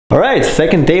Alright,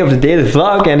 second day of the daily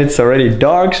vlog and it's already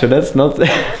dark, so that's not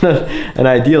an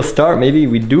ideal start. Maybe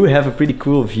we do have a pretty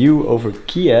cool view over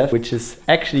Kiev, which is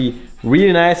actually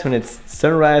really nice when it's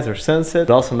sunrise or sunset,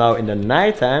 but also now in the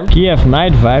nighttime. Kiev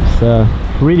night vibes,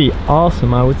 pretty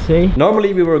awesome, I would say.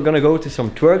 Normally we were gonna go to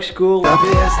some twerk school.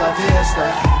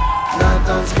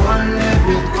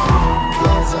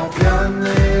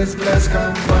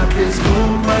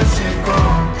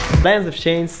 Plans have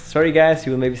changed, sorry guys,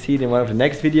 you will maybe see it in one of the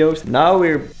next videos. Now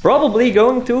we're probably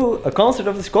going to a concert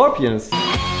of the Scorpions.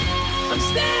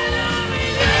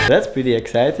 That's pretty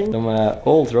exciting. Some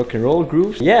old rock and roll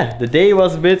grooves. Yeah, the day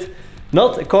was a bit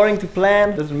not according to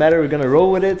plan. Doesn't matter, we're gonna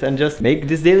roll with it and just make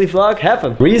this daily vlog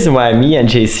happen. The reason why me and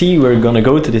JC were gonna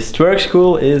go to this twerk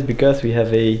school is because we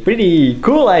have a pretty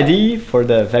cool idea for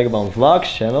the Vagabond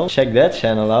Vlogs channel. Check that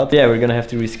channel out. Yeah, we're gonna have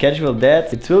to reschedule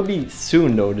that. It will be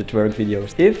soon though, the twerk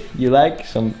videos. If you like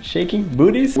some shaking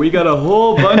booties. We got a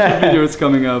whole bunch of videos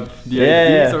coming up. The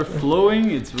ideas are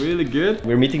flowing, it's really good.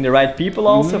 We're meeting the right people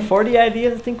also for the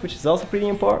ideas, I think, which is also pretty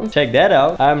important. Check that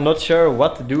out. I'm not sure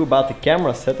what to do about the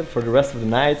camera setup for the rest of the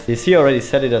night. JC already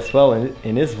said it as well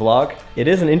in his vlog. It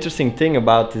is an interesting thing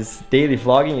about this daily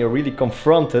vlogging. You're really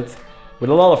confronted with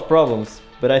a lot of problems,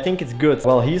 but I think it's good.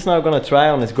 Well, he's now gonna try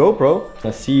on his GoPro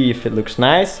and see if it looks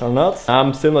nice or not.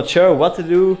 I'm still not sure what to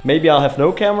do. Maybe I'll have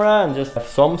no camera and just have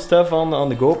some stuff on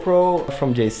the GoPro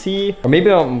from JC, or maybe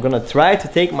I'm gonna try to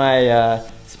take my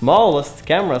smallest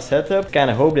camera setup.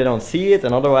 Kinda hope they don't see it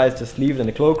and otherwise just leave it in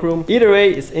the cloakroom. Either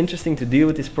way, it's interesting to deal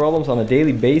with these problems on a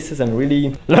daily basis and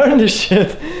really learn this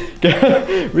shit.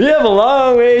 We have a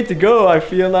long way to go, I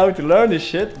feel, now to learn this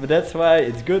shit, but that's why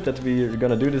it's good that we're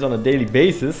gonna do this on a daily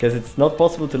basis, because it's not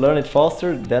possible to learn it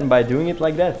faster than by doing it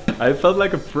like that. I felt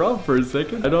like a prop for a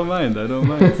second. I don't mind, I don't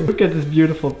mind. Look at this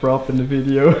beautiful prop in the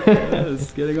video. Yeah,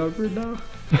 it's getting awkward now.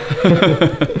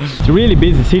 It's a really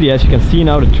busy city, as you can see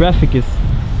now. The traffic is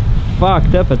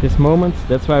fucked up at this moment.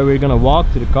 That's why we're gonna walk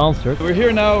to the concert. We're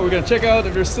here now, we're gonna check out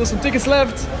if there's still some tickets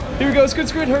left. Here we go,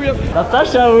 scoot, hurry up.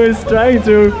 Natasha was trying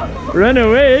to run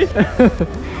away,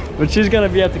 but she's gonna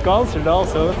be at the concert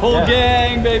also. Whole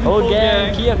gang, baby, whole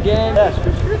gang, Kiev gang. Yeah.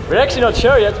 We're actually not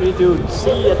sure yet. We need to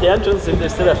see at the entrance if they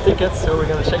still have tickets, so we're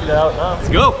gonna check that out now. Let's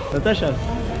go! Natasha,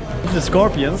 this is the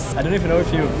Scorpions. I don't even know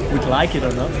if you would like it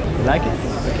or not. You like it?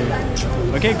 Okay.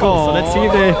 Okay, cool. Aww. So let's see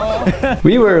if they...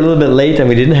 We were a little bit late and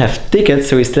we didn't have tickets,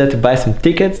 so we still had to buy some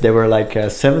tickets. They were like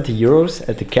 70 euros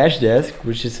at the cash desk,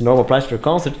 which is the normal price for a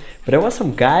concert. But there was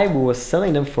some guy who was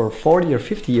selling them for 40 or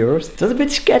 50 euros. It was a bit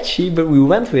sketchy, but we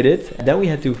went with it. And then we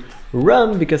had to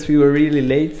run because we were really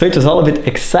late. So it was all a bit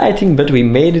exciting, but we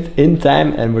made it in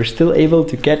time and we're still able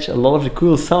to catch a lot of the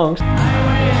cool songs.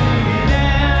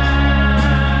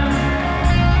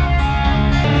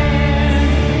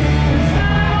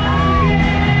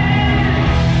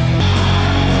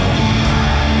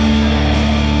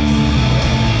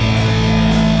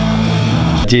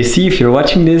 JC, if you're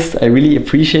watching this, I really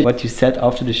appreciate what you said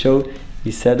after the show.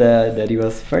 He said that he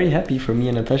was very happy for me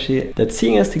and Natasha, that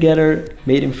seeing us together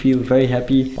made him feel very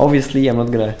happy. Obviously, I'm not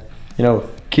gonna, you know,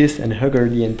 kiss and hug her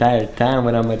the entire time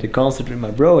when I'm at the concert with my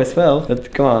bro as well.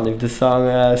 But come on, if the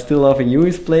song Still Loving You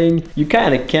is playing, you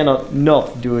kinda cannot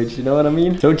not do it, you know what I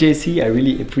mean? So JC, I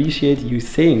really appreciate you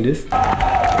saying this.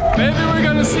 Maybe we're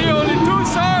gonna see only 2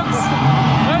 songs!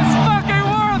 It's fucking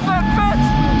worth it, bitch!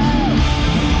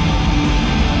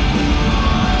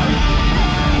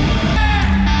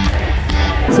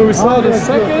 So we saw the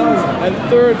second and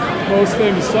third most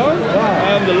famous song,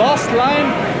 and the last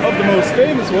line of the most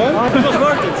famous one. It was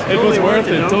worth it. It was worth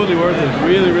it, totally worth it.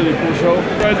 Really, really cool show.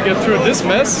 Try to get through this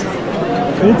mess.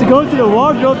 We need to go to the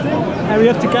wardrobe thing, and we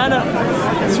have to kind of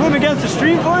swim against the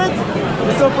stream for it.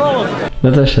 It's no problem.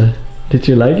 Natasha, did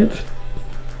you like it?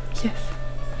 Yes.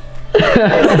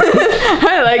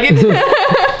 I like it.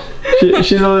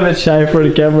 She's a little bit shy for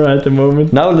the camera at the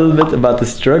moment. Now a little bit about the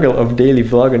struggle of daily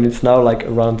vlogging. It's now like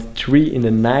around 3 in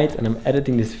the night and I'm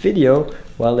editing this video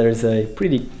while there's a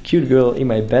pretty cute girl in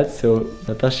my bed. So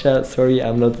Natasha, sorry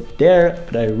I'm not there,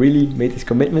 but I really made this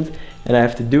commitment and I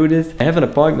have to do this. I have an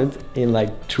appointment in like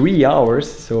 3 hours,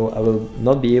 so I will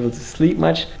not be able to sleep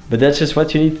much, but that's just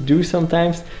what you need to do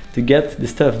sometimes to get the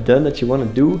stuff done that you want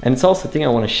to do. And it's also a thing I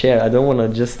want to share. I don't want to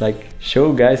just like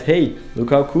show guys, hey,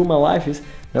 look how cool my life is.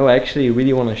 No, I actually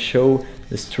really want to show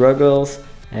the struggles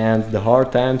and the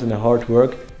hard times and the hard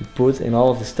work we put in all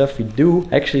of the stuff we do.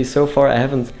 Actually, so far I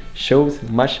haven't showed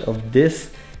much of this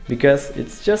because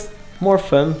it's just more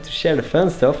fun to share the fun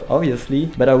stuff, obviously.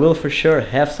 But I will for sure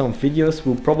have some videos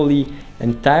will probably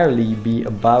entirely be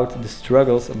about the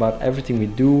struggles, about everything we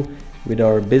do with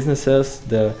our businesses,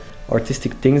 the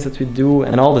artistic things that we do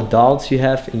and all the doubts you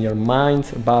have in your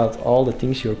mind about all the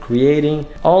things you're creating.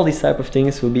 All these type of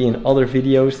things will be in other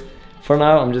videos. For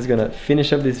now, I'm just gonna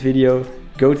finish up this video,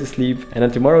 go to sleep, and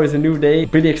then tomorrow is a new day.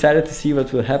 Pretty excited to see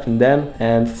what will happen then,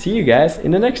 and see you guys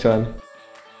in the next one.